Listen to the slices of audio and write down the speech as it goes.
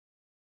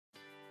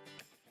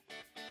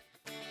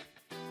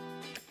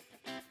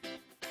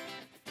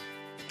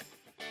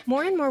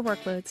More and more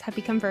workloads have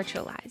become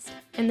virtualized,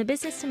 and the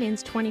business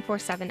demands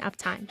 24/7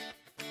 uptime.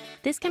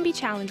 This can be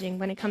challenging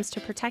when it comes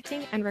to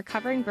protecting and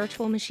recovering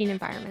virtual machine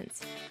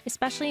environments,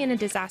 especially in a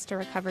disaster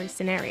recovery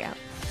scenario.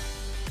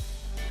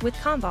 With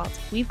Commvault,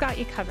 we've got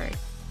you covered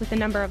with a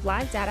number of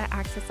live data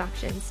access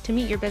options to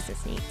meet your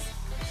business needs.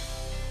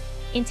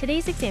 In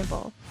today's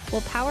example,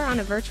 we'll power on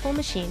a virtual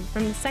machine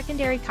from the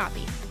secondary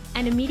copy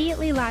and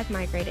immediately live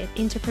migrate it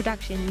into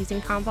production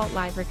using Commvault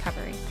Live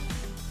Recovery.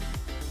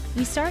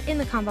 We start in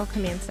the Commvault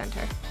Command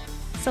Center.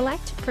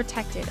 Select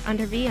Protected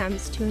under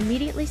VMs to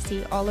immediately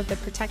see all of the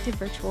protected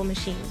virtual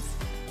machines.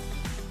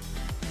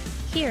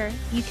 Here,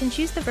 you can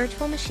choose the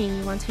virtual machine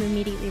you want to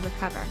immediately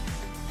recover.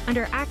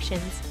 Under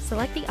Actions,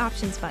 select the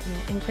Options button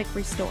and click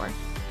Restore.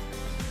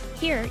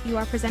 Here, you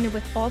are presented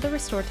with all the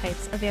restore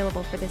types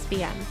available for this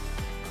VM.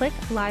 Click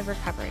Live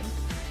Recovery.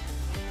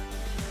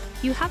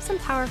 You have some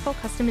powerful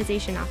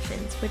customization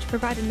options which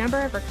provide a number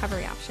of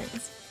recovery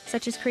options,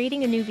 such as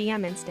creating a new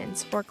VM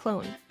instance or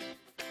clone.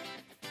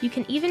 You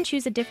can even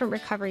choose a different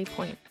recovery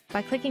point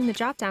by clicking the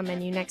drop-down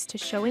menu next to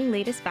Showing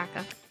Latest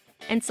Backup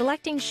and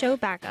selecting Show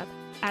Backup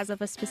as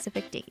of a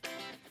specific date.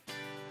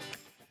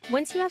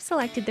 Once you have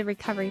selected the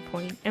recovery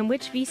point and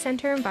which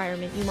vCenter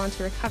environment you want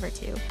to recover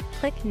to,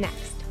 click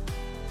Next.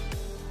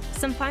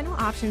 Some final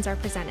options are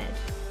presented.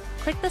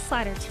 Click the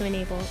slider to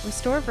enable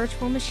Restore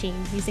Virtual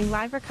Machine using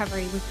Live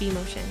Recovery with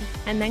vMotion,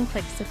 and then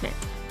click Submit.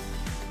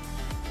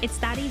 It's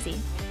that easy.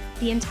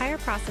 The entire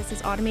process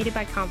is automated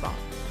by Commvault,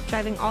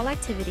 driving all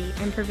activity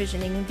and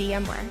provisioning in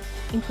VMware,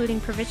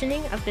 including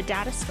provisioning of the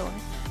data store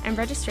and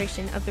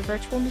registration of the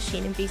virtual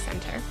machine in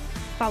vCenter,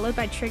 followed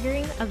by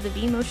triggering of the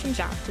vMotion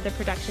job to the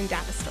production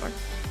data store.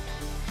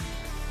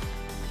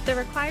 The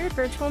required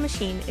virtual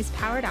machine is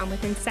powered on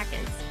within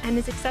seconds and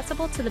is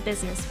accessible to the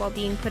business while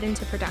being put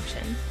into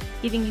production,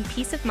 giving you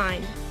peace of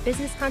mind,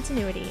 business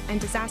continuity,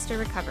 and disaster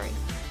recovery,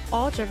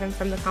 all driven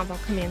from the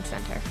Commvault Command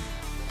Center.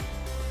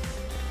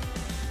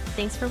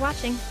 Thanks for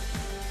watching.